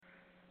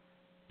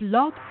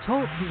Blog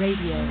Talk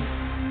Radio.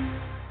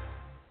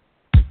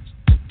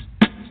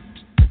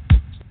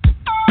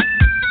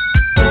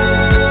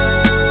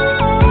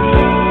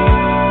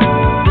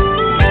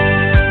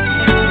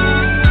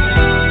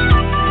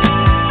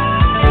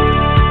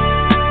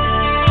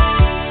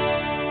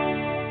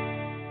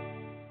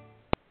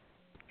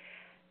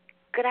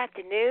 Good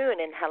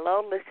afternoon and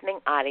hello, listening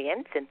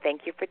audience, and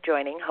thank you for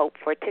joining Hope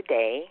for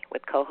Today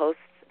with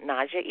co-hosts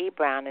Naja E.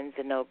 Brown and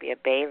Zenobia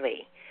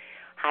Bailey.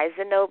 Hi,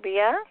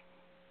 Zenobia.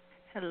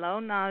 Hello,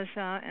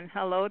 Naja, and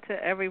hello to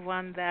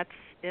everyone that's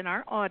in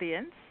our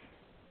audience.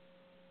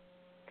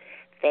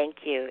 Thank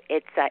you.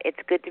 It's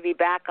good to be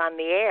back on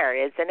the air,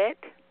 isn't it?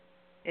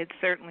 It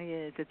certainly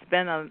is. It's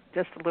been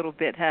just a little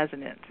bit,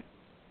 hasn't it?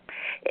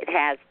 It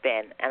has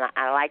been, and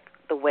I like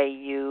the way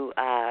you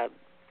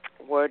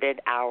worded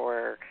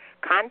our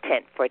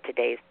content for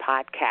today's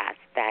podcast,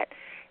 that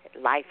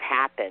life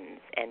happens,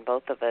 and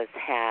both of us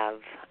have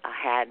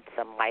had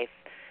some life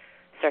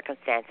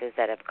circumstances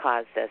that have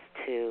caused us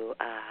to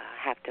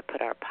have to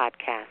put our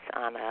podcast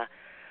on a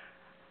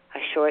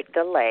short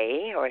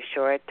delay or a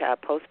short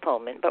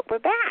postponement, but we're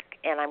back,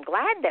 and I'm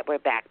glad that we're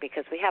back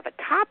because we have a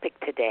topic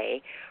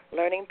today,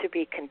 learning to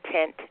be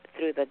content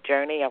through the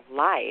journey of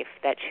life,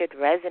 that should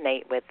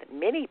resonate with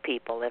many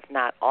people, if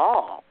not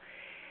all.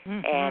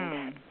 Mm-hmm.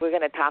 And we're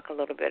going to talk a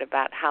little bit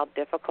about how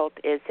difficult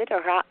is it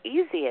or how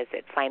easy is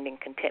it finding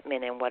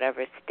contentment in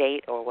whatever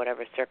state or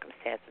whatever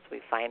circumstances we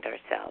find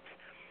ourselves.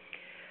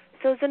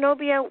 So,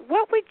 Zenobia,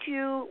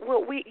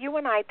 you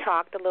and I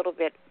talked a little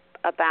bit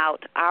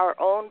about our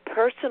own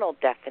personal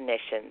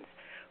definitions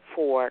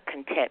for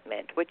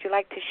contentment. Would you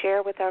like to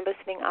share with our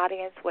listening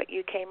audience what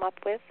you came up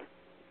with?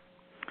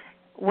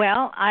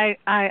 Well,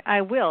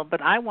 I will,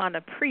 but I want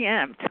to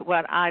preempt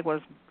what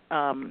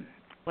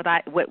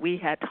we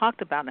had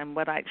talked about and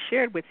what I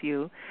shared with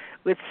you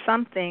with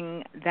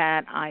something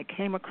that I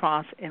came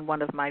across in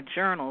one of my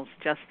journals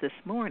just this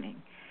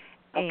morning.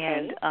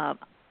 Okay. And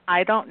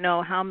I don't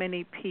know how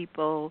many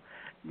people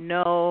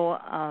know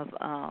of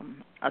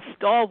a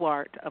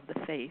stalwart of the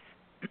faith.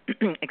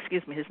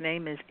 Excuse me, his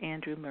name is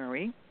Andrew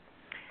Murray.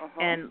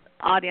 Uh-huh. And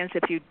audience,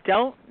 if you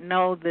don't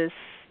know this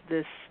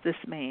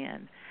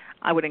man,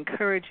 I would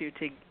encourage you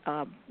to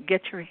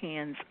get your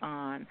hands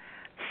on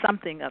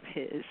something of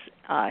his.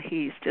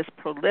 He's just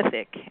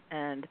prolific,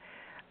 and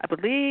I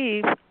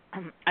believe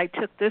I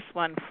took this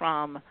one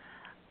from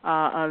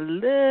a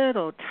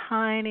little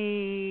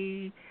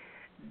tiny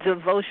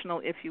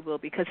devotional, if you will,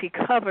 because he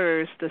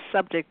covers the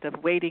subject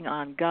of waiting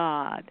on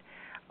God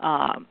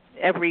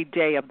every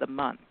day of the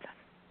month.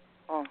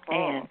 Uh-huh.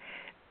 And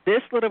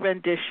this little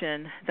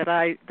rendition that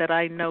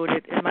I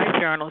noted in my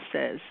journal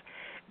says,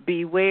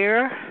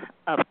 "Beware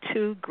of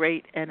two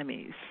great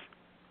enemies,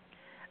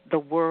 the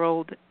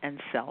world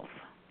and self.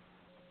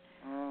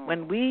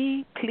 When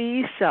we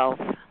please self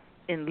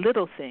in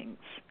little things,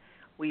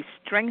 we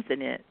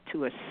strengthen it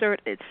to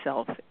assert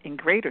itself in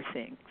greater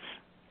things.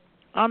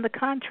 On the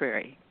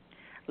contrary,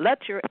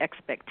 let your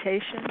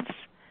expectations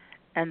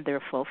and their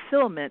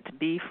fulfillment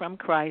be from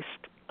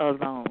Christ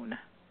alone.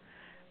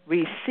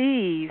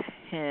 Receive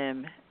from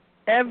him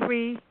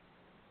every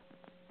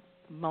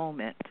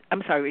moment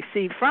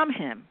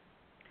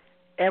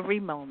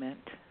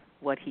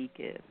what he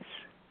gives."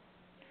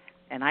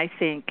 And I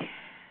think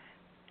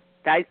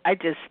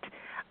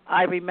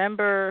I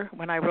remember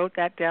when I wrote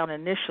that down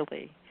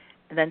initially,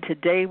 and then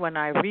today when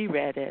I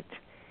reread it,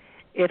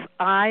 if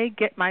I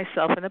get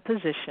myself in a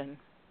position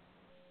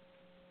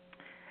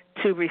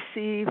to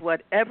receive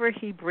whatever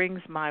he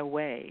brings my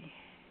way,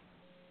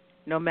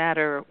 no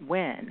matter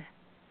when,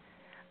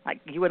 like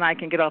you and I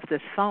can get off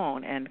this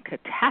phone and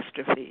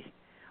catastrophe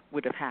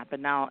would have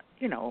happened. Now,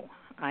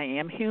 I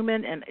am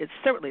human, and it's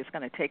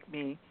going to take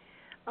me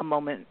a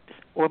moment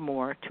or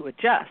more to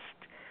adjust.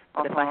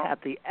 But if I have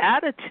the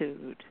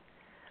attitude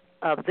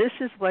of this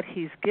is what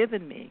he's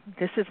given me,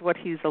 this is what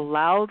he's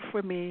allowed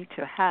for me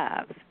to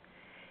have,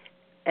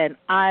 and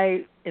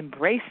I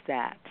embrace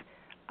that,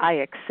 I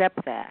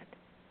accept that,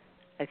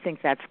 I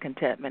think that's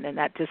contentment, and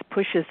that just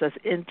pushes us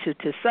into,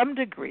 to some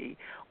degree,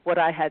 what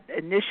I had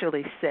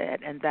initially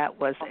said, and that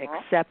was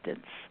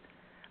acceptance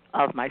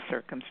of my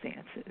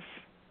circumstances.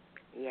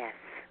 Yes.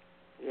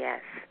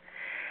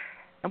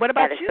 And what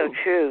about you? That is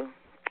so true.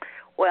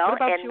 Well,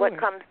 and yours?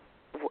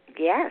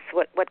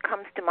 what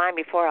comes to mind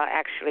before I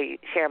actually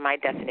share my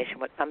definition,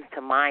 what comes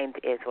to mind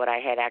is what I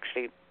had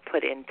actually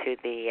put into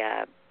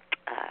the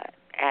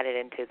added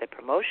into the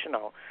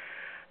promotional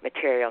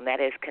material, and that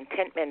is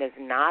contentment is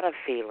not a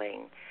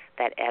feeling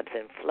that ebbs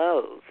and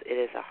flows. It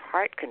is a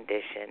heart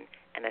condition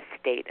and a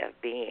state of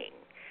being.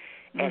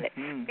 And it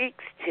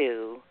speaks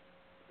to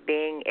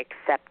being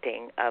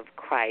accepting of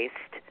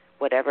Christ,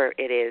 whatever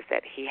it is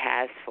that he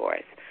has for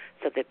us.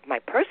 So that my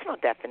personal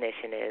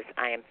definition is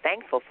I am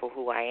thankful for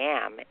who I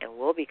am and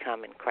will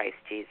become in Christ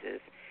Jesus,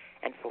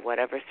 and for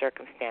whatever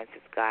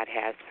circumstances God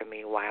has for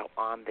me while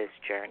on this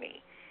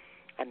journey.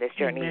 And this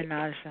journey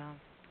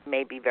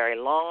may be very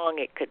long,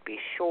 it could be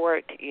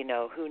short,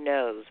 who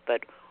knows,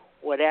 but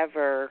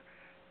whatever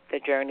the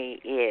journey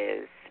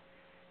is,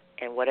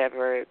 and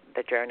whatever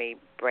the journey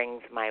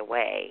brings my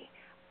way,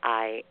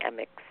 I am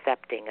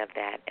accepting of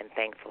that and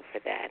thankful for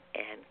that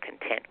and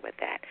content with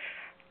that.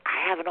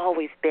 I haven't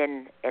always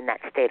been in that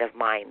state of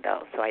mind,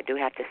 though, so I do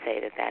have to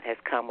say that has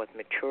come with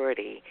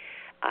maturity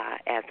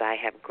as I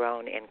have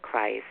grown in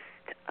Christ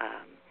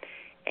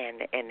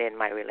and in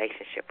my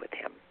relationship with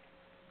Him.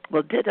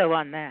 Well, ditto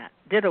on that,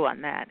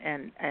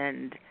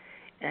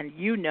 and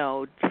you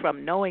know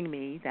from knowing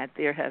me that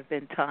there have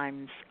been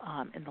times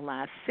in the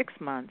last 6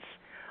 months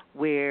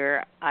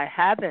where I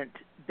haven't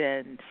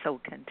been so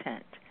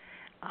content.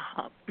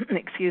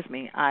 Excuse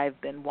me, I've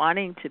been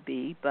wanting to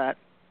be, but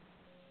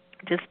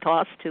just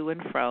tossed to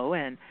and fro.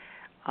 And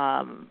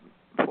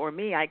for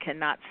me, I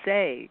cannot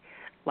say,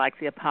 like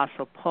the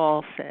Apostle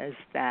Paul says,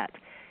 that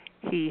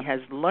he has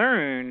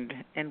learned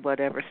in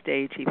whatever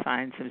stage he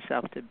finds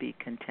himself to be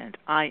content.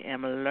 I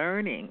am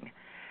learning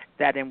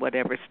that in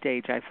whatever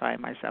stage I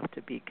find myself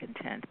to be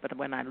content. But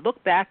when I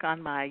look back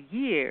on my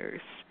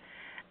years,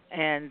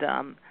 and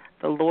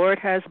the Lord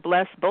has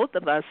blessed both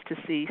of us to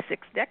see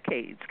 6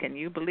 decades. Can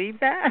you believe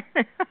that?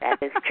 That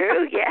is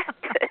true, yes.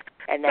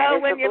 And that so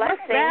is when a you blessing.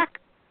 Look back,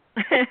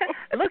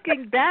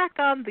 looking back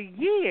on the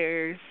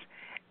years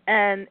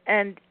and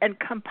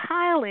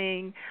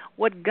compiling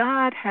what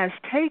God has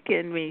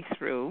taken me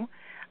through,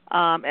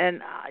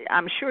 and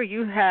I'm sure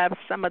you have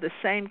some of the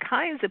same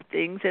kinds of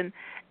things, and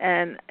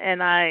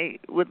I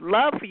would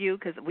love for you,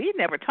 because we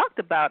never talked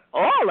about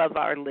all of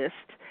our list,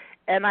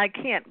 and I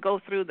can't go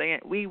through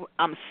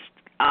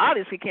I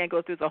obviously can't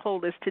go through the whole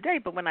list today,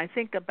 but when I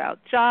think about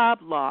job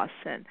loss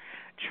and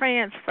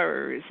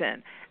transfers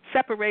and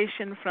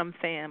separation from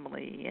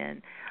family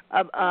and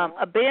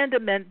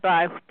abandonment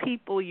by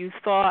people you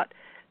thought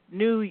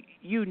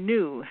you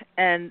knew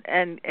and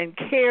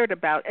cared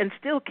about and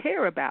still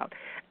care about,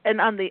 and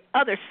on the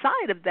other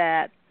side of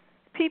that,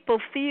 people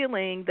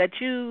feeling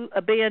that you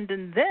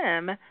abandoned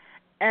them,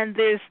 and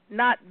there's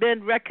not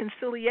been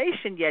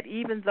reconciliation yet,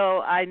 even though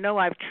I know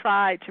I've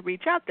tried to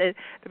reach out. The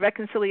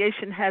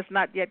reconciliation has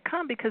not yet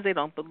come because they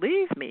don't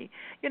believe me.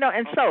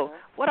 And so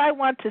what I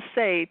want to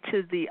say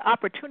to the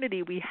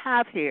opportunity we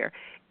have here,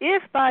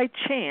 if by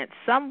chance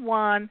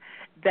someone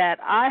that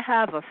I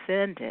have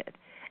offended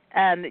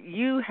and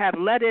you have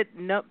let it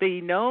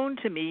be known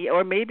to me,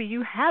 or maybe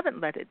you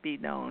haven't let it be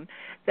known,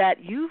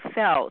 that you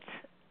felt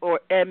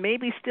and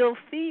maybe still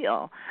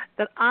feel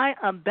that I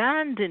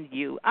abandoned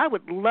you, I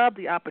would love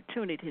the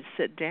opportunity to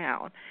sit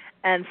down.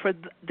 And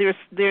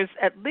there's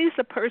at least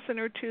a person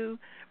or two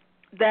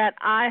that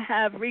I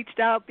have reached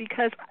out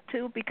because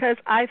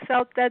I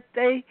felt that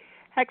they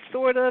had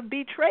sort of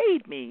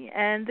betrayed me,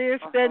 and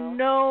there's been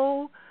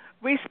no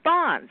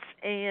response.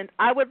 And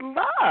I would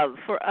love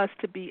for us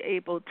to be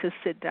able to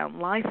sit down.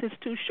 Life is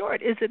too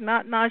short, is it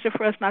not, Naja,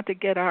 for us not to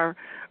get our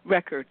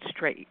record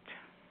straight?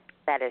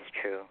 That is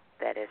true.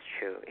 That is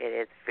true. It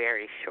is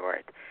very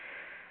short.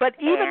 But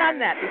even on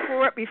that,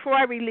 before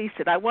I release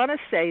it, I want to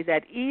say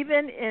that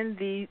even in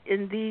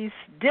these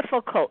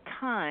difficult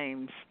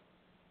times,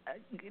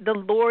 the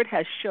Lord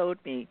has showed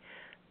me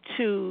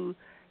to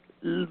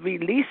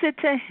release it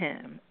to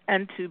Him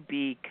and to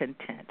be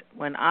content.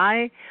 When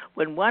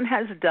one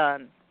has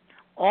done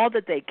all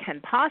that they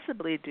can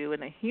possibly do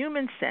in a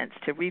human sense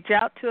to reach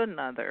out to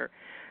another,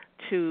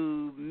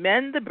 to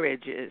mend the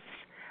bridges,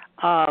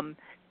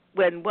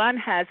 when one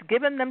has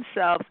given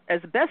themselves as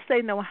best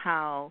they know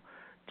how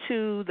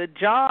to the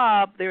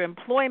job, their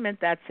employment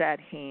that's at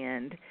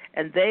hand,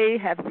 and they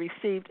have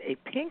received a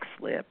pink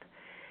slip,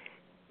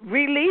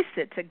 release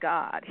it to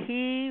God.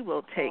 He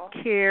will take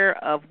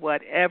care of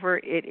whatever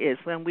it is.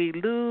 When we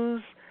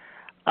lose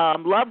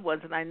loved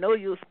ones, and I know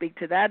you'll speak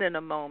to that in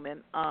a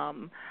moment,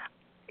 and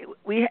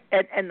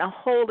the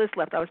whole is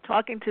left. I was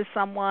talking to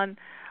someone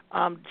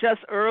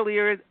just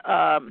earlier,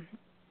 I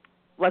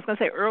was going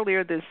to say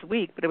earlier this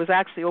week, but it was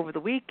actually over the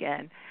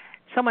weekend,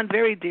 someone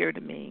very dear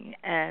to me,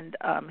 and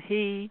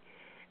he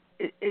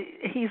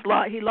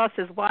lost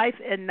his wife,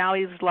 and now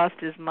he's lost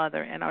his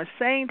mother. And I was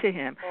saying to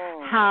him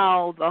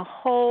how the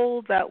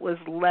hole that was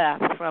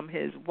left from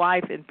his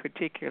wife in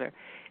particular,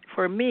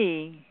 for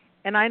me,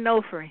 and I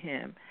know for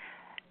him,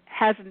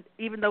 hasn't,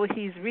 even though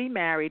he's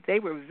remarried, they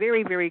were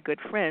very, very good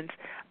friends,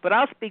 but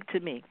I'll speak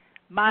to me.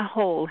 My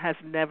hole has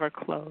never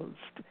closed.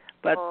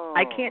 But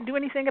I can't do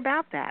anything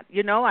about that.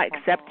 I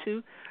accept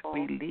to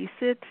release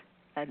it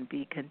and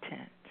be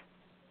content.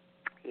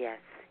 Yes,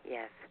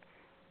 yes.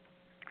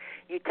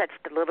 You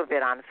touched a little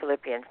bit on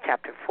Philippians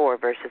chapter 4,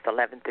 verses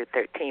 11 through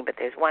 13, but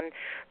there's one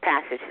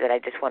passage that I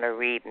just want to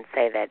read and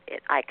say that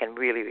I can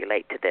really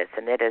relate to this,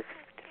 and it is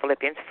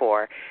Philippians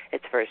 4.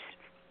 It's verse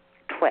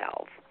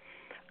 12.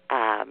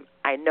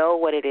 I know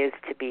what it is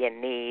to be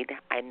in need.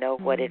 I know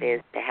what it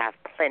is to have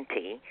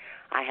plenty.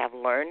 I have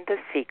learned the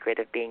secret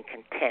of being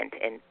content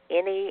in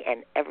any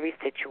and every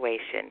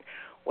situation,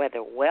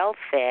 whether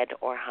well-fed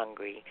or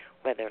hungry,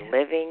 whether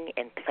living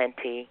in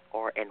plenty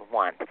or in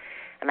want.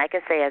 And I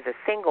can say as a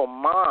single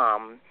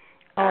mom,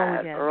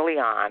 early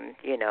on,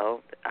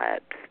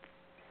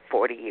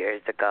 40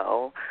 years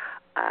ago,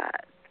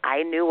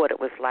 I knew what it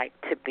was like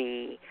to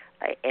be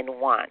in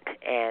want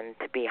and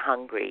to be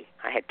hungry.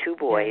 I had two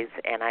boys,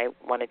 and I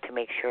wanted to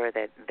make sure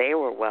that they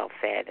were well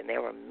fed. And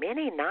there were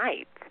many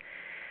nights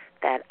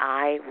that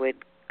I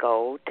would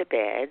go to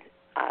bed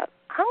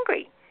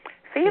hungry,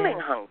 feeling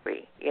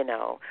hungry,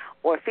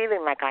 or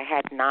feeling like I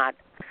had not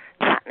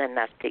gotten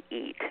enough to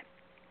eat.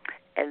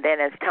 And then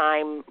as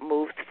time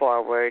moved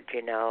forward,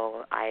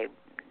 I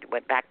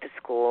went back to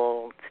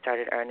school,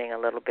 started earning a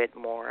little bit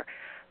more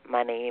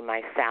money,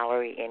 my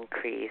salary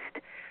increased,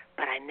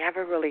 but I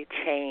never really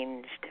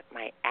changed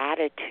my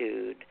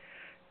attitude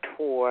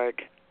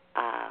toward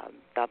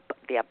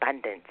the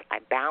abundance. I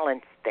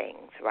balanced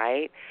things,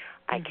 right?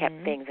 I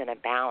kept things in a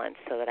balance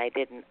so that I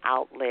didn't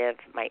outlive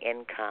my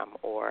income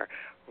or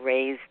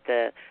raise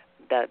the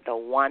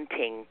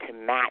wanting to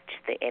match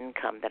the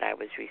income that I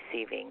was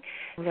receiving.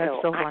 That's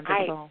so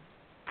wonderful.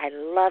 I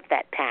love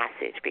that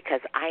passage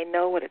because I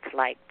know what it's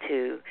like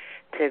to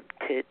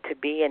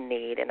be in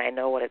need, and I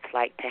know what it's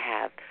like to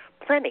have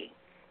plenty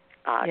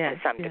to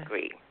some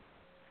degree.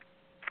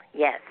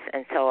 Yes,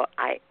 and so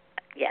I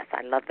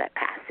love that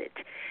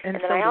passage. And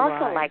then I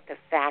also like the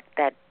fact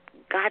that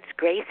God's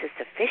grace is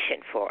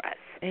sufficient for us.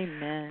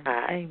 Amen.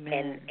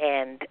 Amen.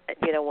 And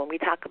when we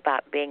talk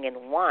about being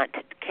in want,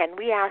 can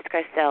we ask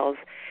ourselves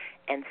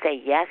and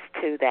say yes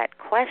to that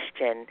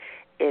question,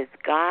 is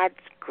God's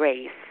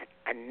grace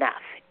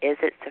enough? Is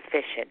it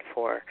sufficient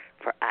for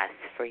us,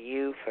 for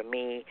you, for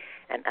me,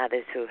 and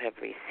others who have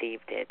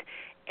received it?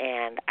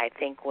 And I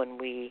think when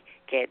we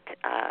get,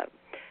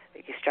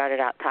 you started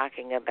out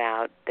talking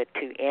about the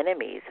two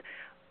enemies,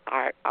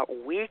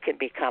 we can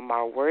become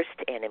our worst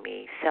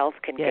enemy. Self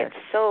can get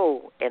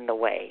so in the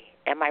way.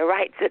 Am I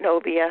right,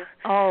 Zenobia?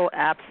 Oh,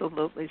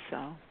 absolutely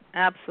so.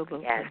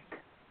 Absolutely.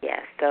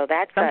 Yes. So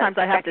that's sometimes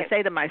I have to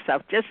say to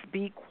myself, just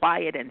be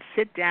quiet and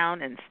sit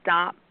down and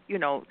stop.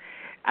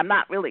 I'm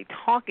not really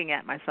talking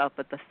at myself,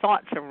 but the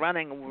thoughts are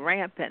running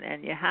rampant,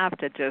 and you have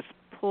to just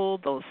pull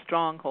those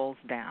strongholds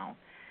down,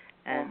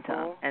 and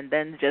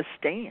then just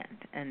stand,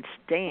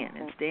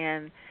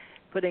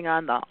 putting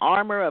on the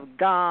armor of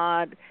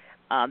God.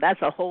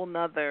 That's a whole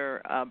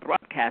nother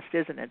broadcast,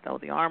 isn't it, though,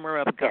 the armor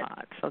of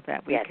God, so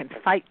that we can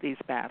fight these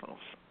battles.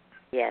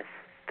 Yes,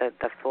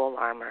 the full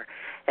armor.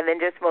 And then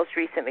just most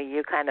recently,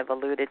 you kind of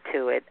alluded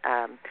to it,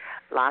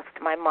 lost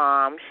my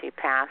mom. She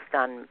passed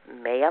on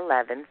May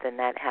 11th, and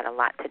that had a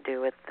lot to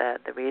do with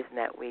the reason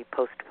that we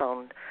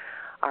postponed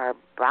our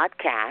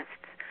broadcasts.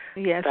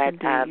 Yes, but,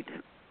 indeed.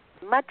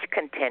 Much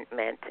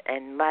contentment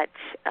and much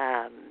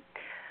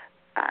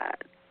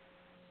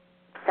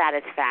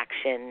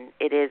satisfaction.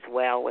 It is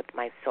well with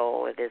my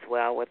soul. It is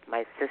well with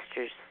my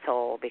sister's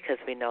soul, because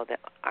we know that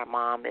our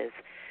mom is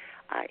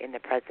in the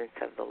presence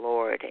of the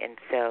Lord, and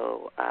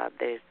so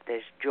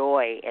there's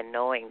joy in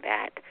knowing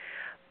that.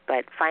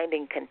 But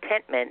finding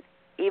contentment,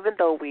 even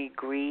though we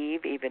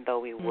grieve, even though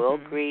we will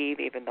grieve,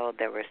 even though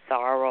there was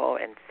sorrow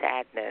and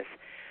sadness,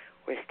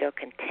 we're still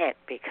content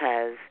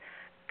because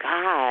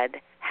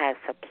God has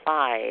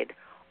supplied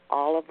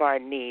all of our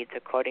needs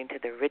according to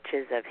the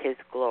riches of His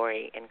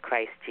glory in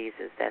Christ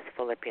Jesus. That's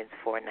Philippians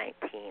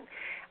 4:19.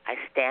 I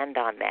stand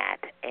on that,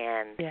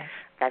 and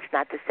that's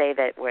not to say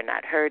that we're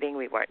not hurting,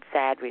 we weren't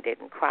sad, we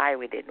didn't cry,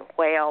 we didn't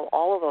wail,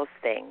 all of those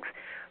things,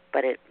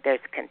 but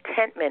there's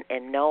contentment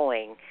in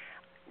knowing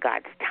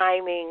God's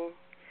timing.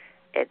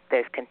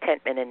 There's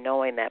contentment in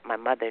knowing that my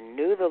mother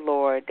knew the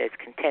Lord. There's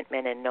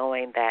contentment in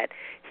knowing that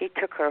He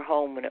took her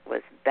home when it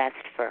was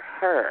best for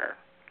her,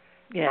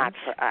 not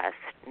for us,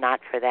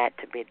 not for that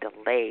to be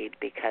delayed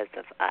because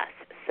of us.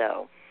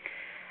 So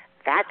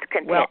that's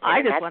contentment. Well,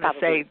 I just want to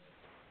say,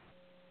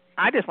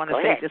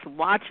 just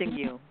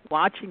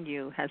watching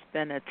you has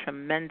been a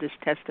tremendous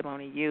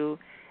testimony. You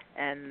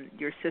and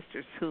your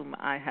sisters, whom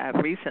I have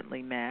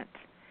recently met,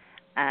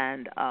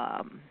 and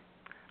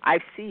I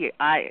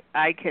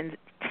can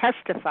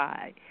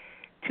testify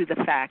to the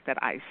fact that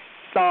I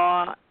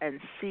saw and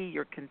see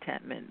your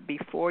contentment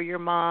before your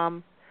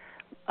mom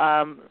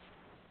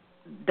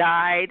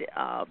died.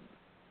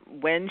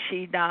 When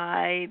she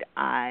died,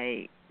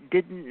 I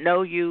didn't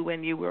know you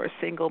when you were a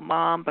single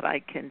mom, but I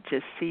can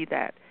just see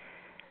that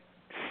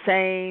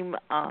same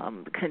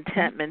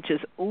contentment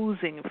just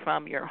oozing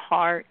from your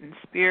heart and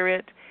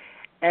spirit.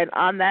 And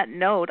on that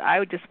note, I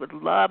would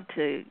love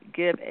to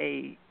give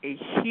a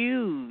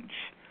huge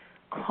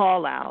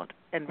call out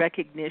and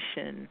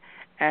recognition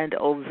and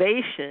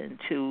ovation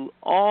to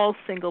all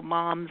single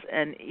moms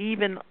and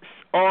even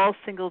all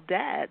single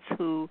dads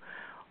who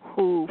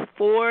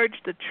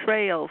forged the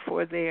trail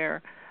for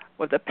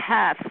the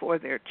path for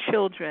their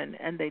children,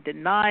 and they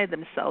deny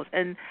themselves.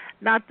 And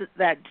not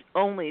that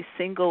only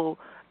single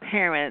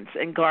parents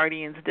and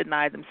guardians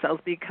deny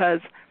themselves,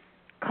 because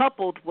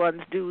coupled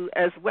ones do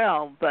as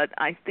well. But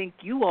I think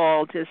you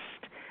all just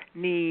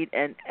need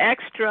an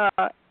extra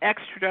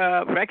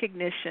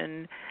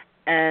recognition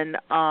and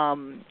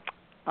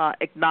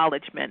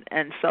acknowledgement.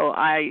 And so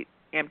I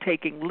am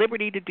taking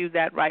liberty to do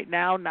that right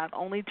now, not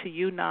only to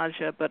you,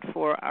 Naja, but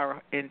for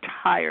our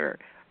entire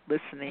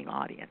listening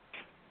audience.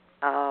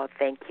 Oh,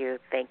 thank you.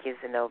 Thank you,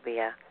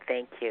 Zenobia.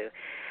 Thank you.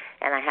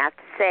 And I have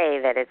to say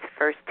that it's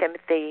 1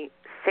 Timothy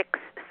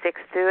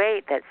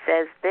 6:6-8 that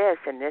says this,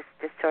 and this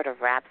just sort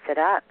of wraps it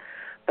up.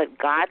 But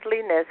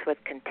godliness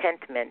with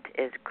contentment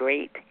is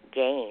great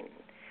gain.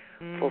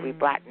 For we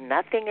brought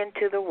nothing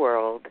into the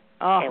world,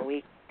 and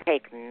we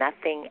take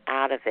nothing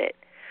out of it.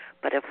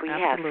 But if we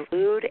have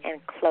food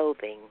and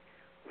clothing,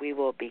 we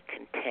will be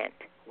content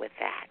with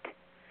that.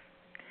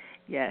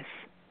 Yes,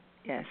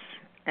 yes.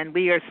 And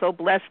we are so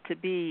blessed to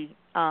be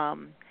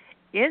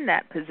in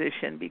that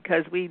position,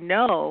 because we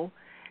know,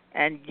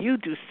 and you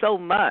do so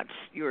much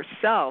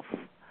yourself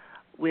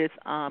with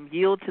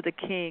Yield to the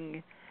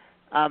King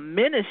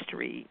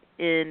ministry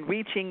in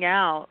reaching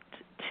out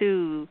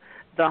to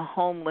the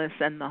homeless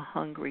and the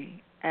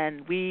hungry.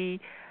 And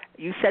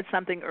you said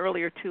something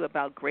earlier, too,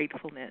 about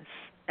gratefulness.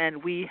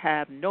 And we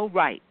have no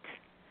right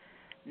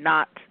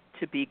not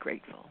to be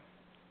grateful.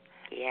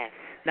 Yes.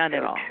 None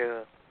at all.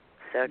 True.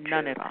 So true.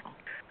 None at all.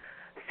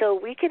 So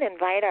we can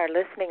invite our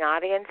listening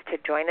audience to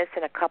join us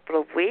in a couple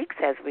of weeks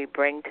as we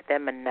bring to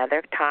them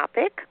another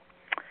topic.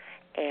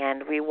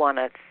 And we want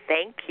to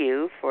thank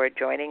you for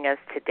joining us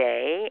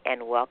today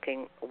and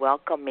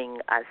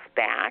welcoming us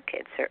back.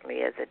 It certainly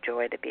is a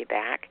joy to be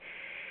back.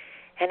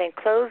 And in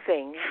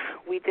closing,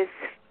 we just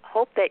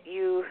hope that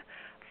you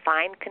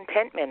find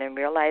contentment and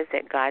realize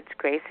that God's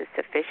grace is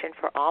sufficient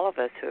for all of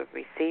us who have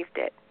received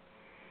it.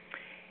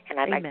 And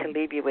I'd Amen. like to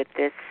leave you with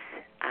this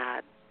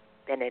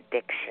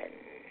benediction.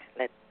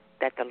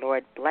 That the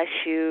Lord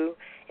bless you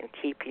and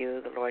keep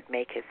you. The Lord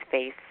make his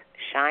face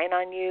shine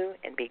on you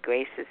and be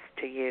gracious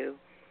to you.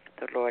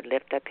 The Lord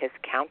lift up his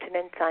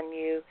countenance on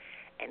you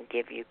and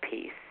give you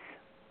peace.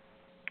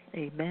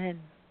 Amen.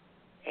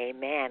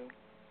 Amen.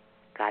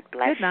 God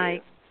bless you. Good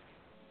night.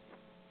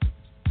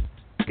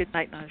 Good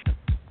night, Najma.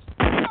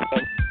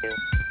 Thank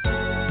you.